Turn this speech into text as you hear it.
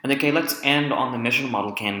And okay, let's end on the mission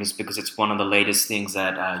model canvas because it's one of the latest things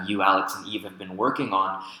that you, Alex, and Eve have been working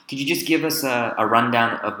on. Could you just give us a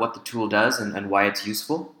rundown of what the tool does and why it's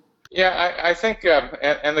useful? Yeah, I think,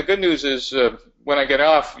 and the good news is when I get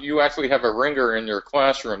off, you actually have a ringer in your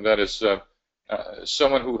classroom that is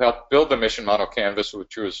someone who helped build the mission model canvas,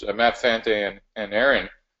 which was Matt Fante and Aaron.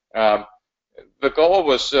 Um, the goal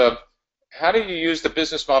was how do you use the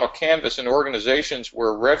business model canvas in organizations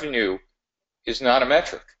where revenue is not a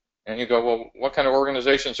metric? And you go, well, what kind of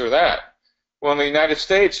organizations are that? Well, in the United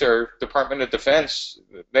States, our Department of Defense,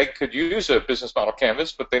 they could use a business model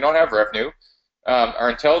canvas, but they don't have revenue.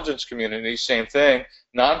 Our intelligence community, same thing.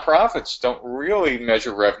 Nonprofits don't really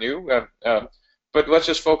measure revenue, but let's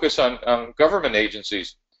just focus on government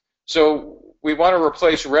agencies. So we want to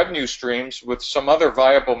replace revenue streams with some other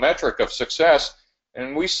viable metric of success,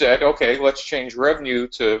 and we said, okay, let's change revenue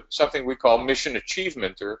to something we call mission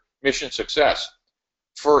achievement or mission success.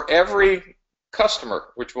 For every customer,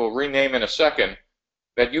 which we'll rename in a second,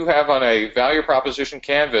 that you have on a value proposition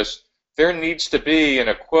canvas, there needs to be an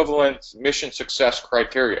equivalent mission success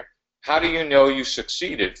criteria. How do you know you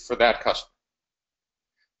succeeded for that customer?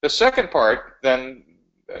 The second part, then,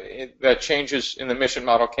 that changes in the mission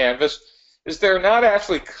model canvas is they're not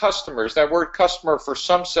actually customers. That word customer for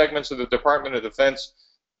some segments of the Department of Defense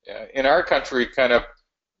in our country kind of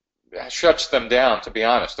shuts them down, to be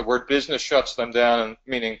honest. The word business shuts them down,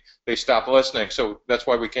 meaning they stop listening. So that's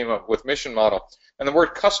why we came up with mission model. And the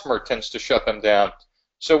word customer tends to shut them down.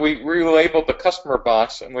 So we relabeled the customer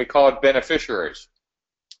box and we call it beneficiaries.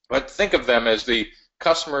 But think of them as the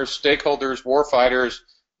customers, stakeholders, warfighters,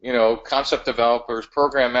 concept developers,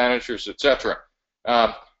 program managers, etc.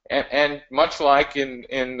 And much like in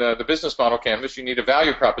the business model canvas, you need a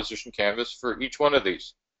value proposition canvas for each one of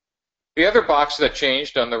these. The other box that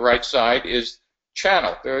changed on the right side is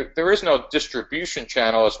channel. There is no distribution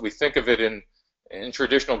channel as we think of it in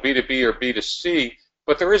traditional B2B or B2C,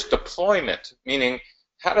 but there is deployment, meaning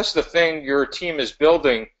how does the thing your team is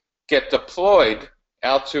building get deployed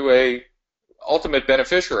out to a ultimate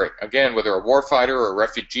beneficiary? Again, whether a warfighter or a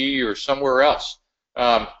refugee or somewhere else.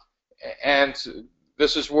 And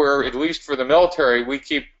this is where, at least for the military, we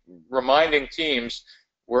keep reminding teams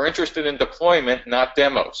we're interested in deployment, not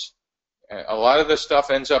demos. A lot of this stuff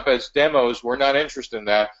ends up as demos. We're not interested in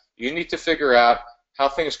that. You need to figure out how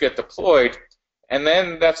things get deployed. And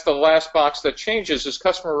then that's the last box that changes is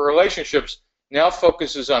customer relationships now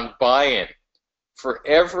focuses on buy-in. For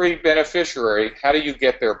every beneficiary, how do you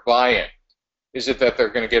get their buy-in? Is it that they're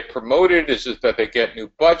going to get promoted? Is it that they get new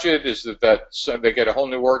budget? Is it that they get a whole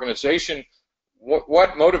new organization?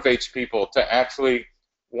 What motivates people to actually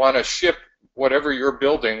want to ship whatever you're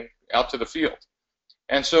building out to the field?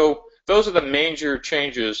 And so those are the major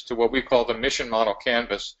changes to what we call the mission model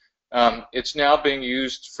canvas. It's now being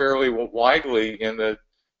used fairly widely in the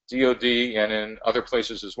DoD and in other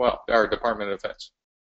places as well, our Department of Defense.